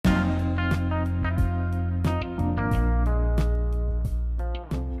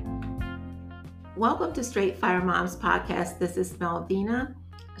Welcome to Straight Fire Moms podcast. This is Melvina.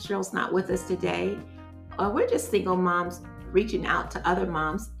 Cheryl's not with us today. We're just single moms reaching out to other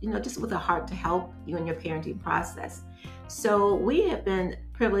moms, just with a heart to help you in your parenting process. So we have been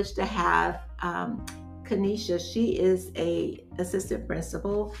privileged to have Kanisha. She is a assistant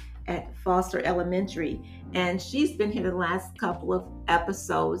principal at Foster Elementary, and she's been here the last couple of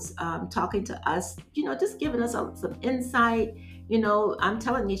episodes talking to us, just giving us some insight. I'm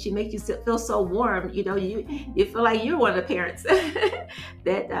telling you, she makes you feel so warm. You feel like you're one of the parents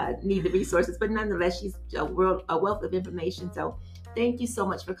that need the resources, but nonetheless, she's a wealth of information. So thank you so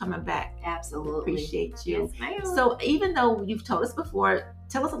much for coming back. Absolutely. Appreciate you. Yes, ma'am. So even though you've told us before,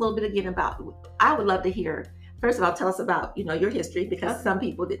 tell us a little bit again about, I would love to hear, first of all, tell us about, your history, because some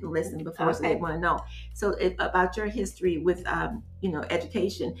people didn't listen before, so they want to know. So about your history with,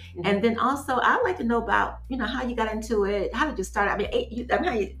 education. Mm-hmm. And then also, I'd like to know about, how you got into it. How did you start? How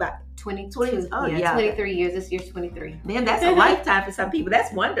you about 20? Oh, yeah. 23 years. This year's 23. Man, that's a lifetime for some people.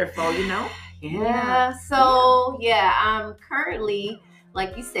 That's wonderful, Yeah. So, I'm currently,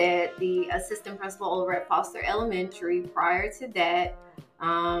 like you said, the assistant principal over at Foster Elementary. Prior to that,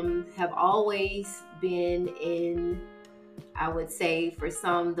 have always been in, I would say, for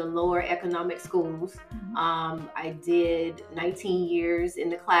some, the lower economic schools. Mm-hmm. I did 19 years in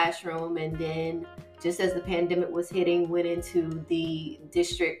the classroom, and then just as the pandemic was hitting, went into the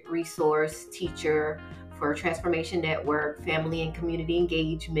district resource teacher for Transformation Network, family and community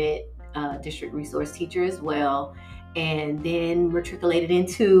engagement, district resource teacher as well. And then matriculated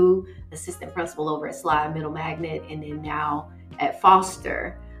into assistant principal over at Slide Middle Magnet, and then now at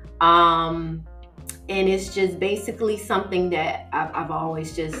Foster. And it's just basically something that I've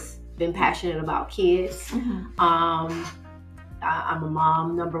always just been passionate about kids. Mm-hmm. I'm a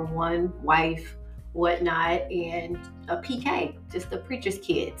mom, number one, wife, whatnot, and a PK, just a preacher's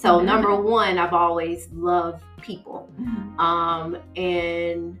kid. So mm-hmm. Number one, I've always loved people. Mm-hmm.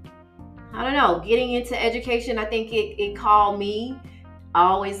 And I don't know, getting into education, I think it called me.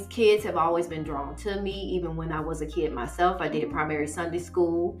 Kids have always been drawn to me, even when I was a kid myself. I did primary Sunday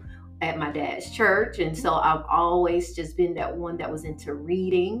school at my dad's church. And so I've always just been that one that was into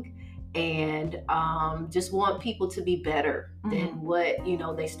reading and just want people to be better mm-hmm. than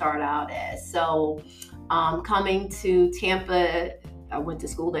what, they start out as. So coming to Tampa, I went to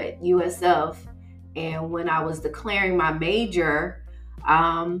school at USF. And when I was declaring my major,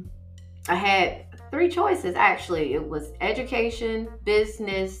 I had 3 choices, actually. It was education,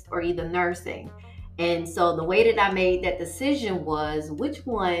 business, or either nursing. And so the way that I made that decision was, which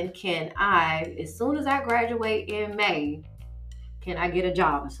one can I, as soon as I graduate in May, can I get a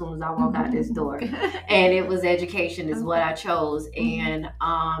job as soon as I walk out this door? And it was education is what I chose. And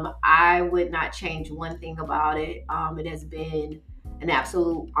I would not change one thing about it. It has been an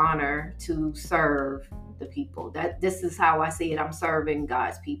absolute honor to serve the people. This is how I see it. I'm serving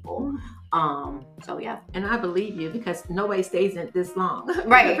God's people. So yeah. And I believe you, because nobody stays in it this long.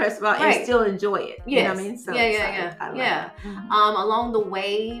 Right. First of all, and still enjoy it. Yes. You know what I mean? So yeah. Mm-hmm. Along the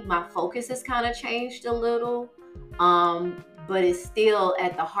way, my focus has kind of changed a little. But it's still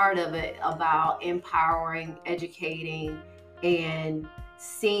at the heart of it about empowering, educating, and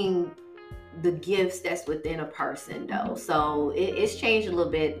seeing the gifts that's within a person, though. So it's changed a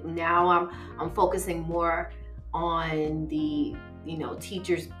little bit. Now I'm focusing more on the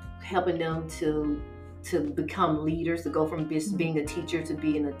teachers, helping them to become leaders, to go from just being a teacher to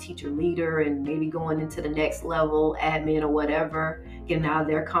being a teacher leader, and maybe going into the next level, admin or whatever, getting out of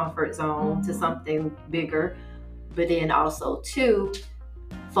their comfort zone to something bigger. But then also too,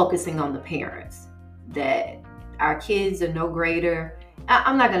 focusing on the parents, that our kids are no greater.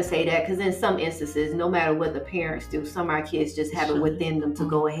 I'm not going to say that, because in some instances, no matter what the parents do, some of our kids just have it within them to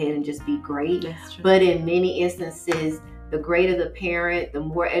go ahead and just be great. But in many instances, the greater the parent, the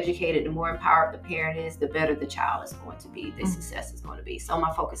more educated, the more empowered the parent is, the better the child is going to be, the success is going to be. So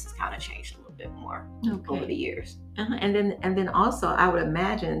my focus has kind of changed a little bit more over the years. And then also, I would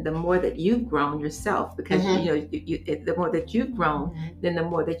imagine the more that you've grown yourself, because the more that you've grown, then the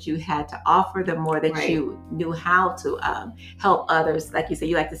more that you had to offer, the more that you knew how to help others. Like you said,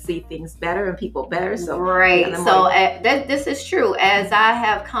 you like to see things better and people better. So this is true. As I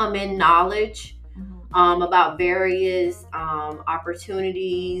have come in knowledge about various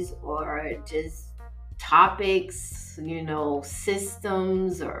opportunities or just topics,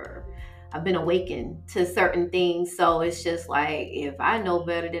 systems, or I've been awakened to certain things. So it's just like, if I know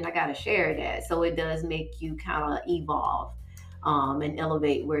better, then I got to share that. So it does make you kind of evolve. and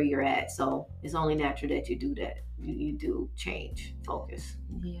elevate where you're at. So it's only natural that you do that. You do change focus.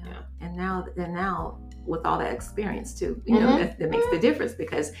 Yeah. And now with all that experience too, you know, that makes the difference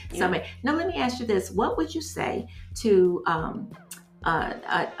because somebody. Now let me ask you this: what would you say to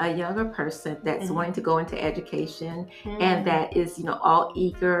a younger person that's wanting to go into education and that is, you know, all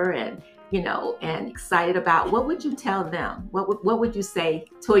eager and, you know, and excited about? What would you tell them? What would you say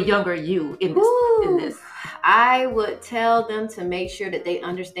to a younger you in this? In this, I would tell them to make sure that they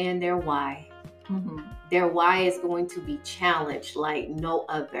understand their why. Their why is going to be challenged like no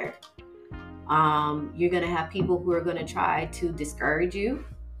other. You're going to have people who are going to try to discourage you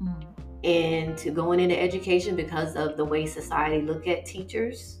into going into education because of the way society look at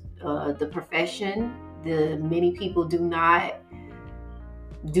teachers, the profession. Many people do not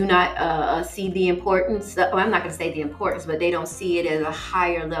see the importance. Well, I'm not going to say the importance, but they don't see it as a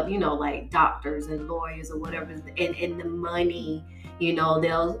higher level, you know, like doctors and lawyers or whatever, and the money, you know,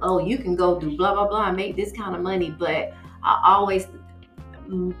 you can go do blah, blah, blah, and make this kind of money. But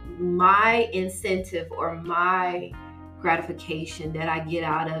my incentive or my gratification that I get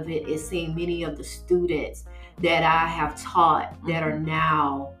out of it is seeing many of the students that I have taught that are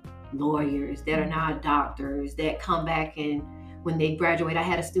now lawyers, that are now doctors, that come back and when they graduate. I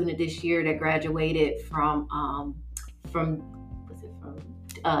had a student this year that graduated from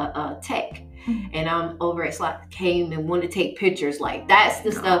tech, and I'm over at Slot came and wanted to take pictures. Like that's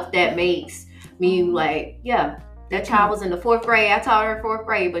the stuff that makes me like, yeah, that child was in the 4th grade. I taught her 4th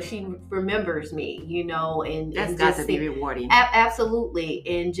grade, but she remembers me, you know, and that's got to be rewarding. Absolutely.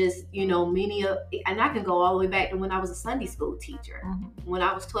 And just, you know, and I can go all the way back to when I was a Sunday school teacher, when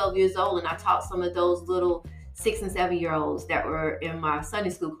I was 12 years old, and I taught some of those little 6 and 7 year olds that were in my Sunday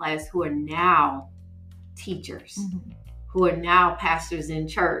school class who are now teachers, who are now pastors in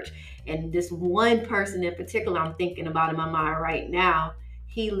church. And this one person in particular I'm thinking about in my mind right now,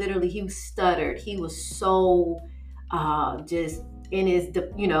 he stuttered. He was so just in his,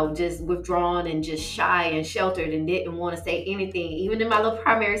 you know, just withdrawn and just shy and sheltered and didn't want to say anything. Even in my little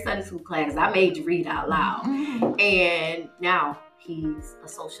primary Sunday school class, I made you read out loud. And now he's a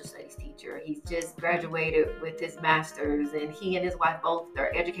social studies teacher. He's just graduated with his master's, and he and his wife both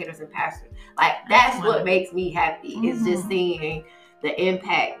are educators and pastors. Like that's what makes me happy. Is just seeing the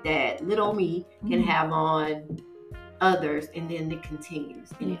impact that little me can have on others, and then it continues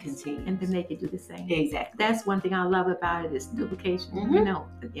and it continues, and then they can do the same. Exactly. That's one thing I love about it is duplication. You know,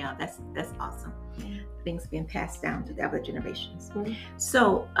 yeah, that's awesome. Things being passed down to the other generations.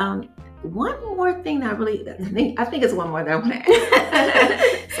 So one more thing that I think it's one more that I want to ask.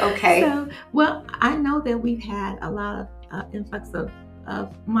 It's okay. So, well, I know that we've had a lot of influx of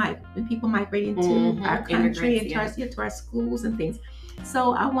people migrating to our country and to our schools and things.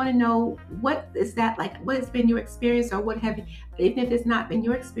 So I want to know, what is that like? What has been your experience, or what have you, even if it's not been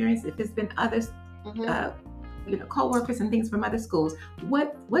your experience, if it's been others, you know, co-workers and things from other schools,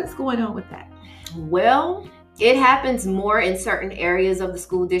 what's going on with that? Well, it happens more in certain areas of the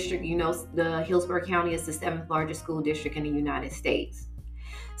school district. You know, the Hillsborough County is the 7th largest school district in the United States.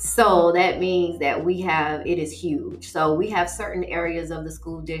 So that means that it is huge. So we have certain areas of the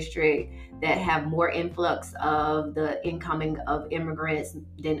school district that have more influx of the incoming of immigrants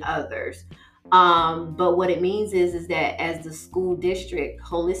than others. But what it means is that as the school district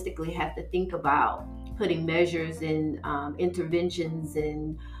holistically have to think about putting measures and interventions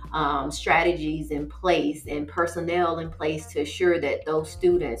and strategies in place and personnel in place to assure that those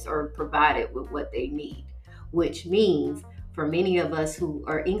students are provided with what they need, which means for many of us who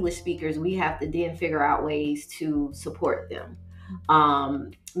are English speakers, we have to then figure out ways to support them.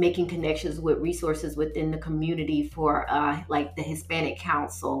 Making connections with resources within the community for like the Hispanic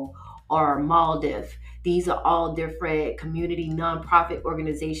Council or MALDIF. These are all different community nonprofit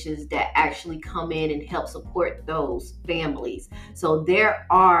organizations that actually come in and help support those families. So there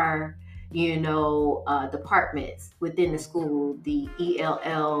are, you know, departments within the school, the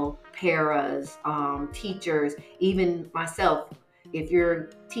ELL, paras, teachers, even myself. If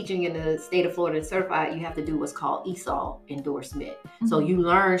you're teaching in the state of Florida and certified, you have to do what's called ESOL endorsement. So you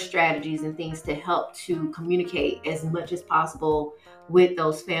learn strategies and things to help to communicate as much as possible with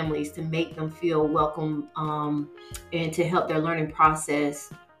those families to make them feel welcome, and to help their learning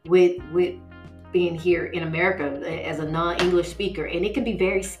process with being here in America as a non-English speaker. And it can be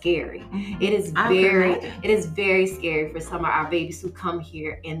very scary. It is very scary for some of our babies who come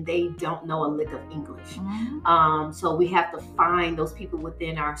here and they don't know a lick of English. So we have to find those people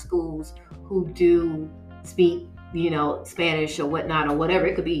within our schools who do speak, you know, Spanish or whatnot or whatever.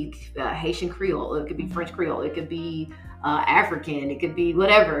 It could be Haitian Creole, it could be French Creole, it could be African, it could be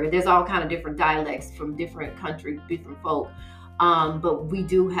whatever. There's all kind of different dialects from different countries, different folk. But we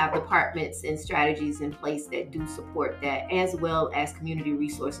do have departments and strategies in place that do support that, as well as community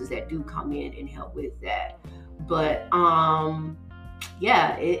resources that do come in and help with that. But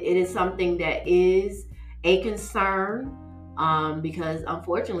yeah, it is something that is a concern, because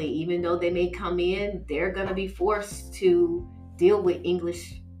unfortunately, even though they may come in, they're going to be forced to deal with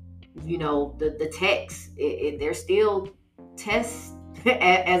English, the text. They're still tests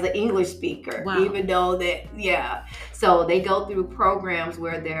as an English speaker, Wow. even though so they go through programs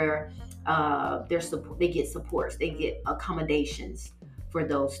where they get supports, they get accommodations for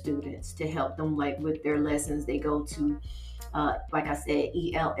those students to help them, like with their lessons. They go to like I said,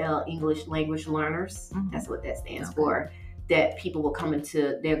 ELL, English Language Learners. Mhm. That's what that stands Okay. for. That people will come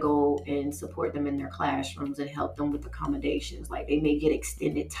into their goal and support them in their classrooms and help them with accommodations. Like they may get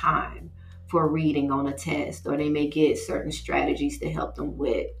extended time for reading on a test, or they may get certain strategies to help them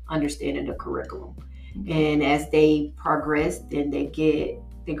with understanding the curriculum. Mhm. And as they progress, then they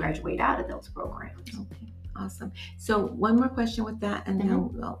graduate out of those programs. Okay. Awesome. So one more question with that, and then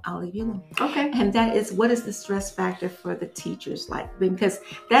I'll leave you alone. Okay. And that is, what is the stress factor for the teachers like? Because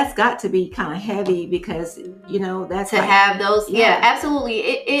that's got to be kind of heavy, because that's to like, have those. Yeah. Yeah,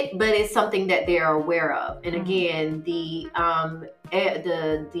 absolutely. But it's something that they are aware of. And again, the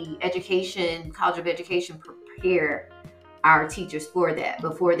education, College of Education prepare our teachers for that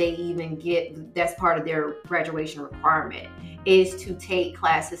before they even that's part of their graduation requirement, is to take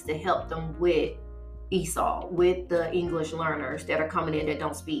classes to help them with ESOL, with the English learners that are coming in that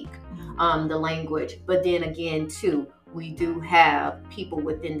don't speak the language. But then again, too, we do have people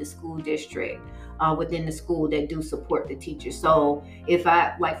within the school district, within the school, that do support the teachers. So if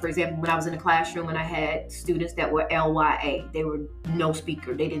for example, when I was in the classroom and I had students that were LYA, they were no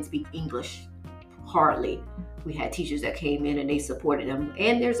speaker, they didn't speak English hardly. We had teachers that came in and they supported them.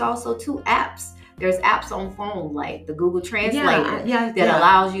 And there's also 2 apps. There's apps on phone, like the Google Translator, that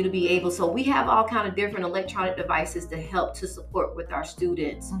allows you to be able. So we have all kind of different electronic devices to help to support with our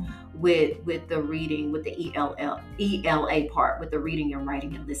students with the reading, with the ELA part, with the reading and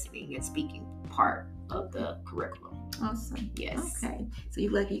writing and listening and speaking part of the curriculum. Awesome. Yes. Okay. So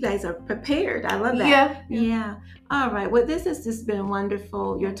you guys are prepared. I love that. Yeah. All right. Well, this has just been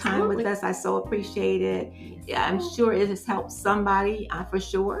wonderful. Your time with us, I so appreciate it. Yes. Yeah, I'm sure it has helped somebody, for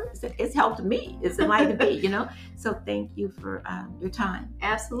sure. It's helped me. It's enlightened me, So thank you for your time.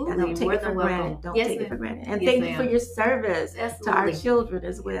 Absolutely. Don't take it for granted. Don't take it for granted. And thank you for your service to our children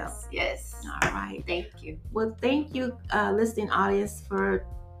as well. Yes. All right. Thank you. Well, thank you, listening audience, for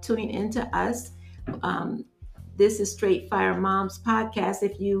tuning into us. This is Straight Fire Moms podcast.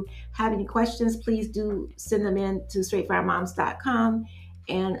 If you have any questions, please do send them in to straightfiremoms.com.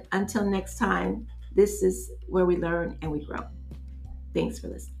 And until next time, this is where we learn and we grow. Thanks for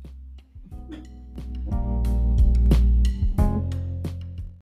listening.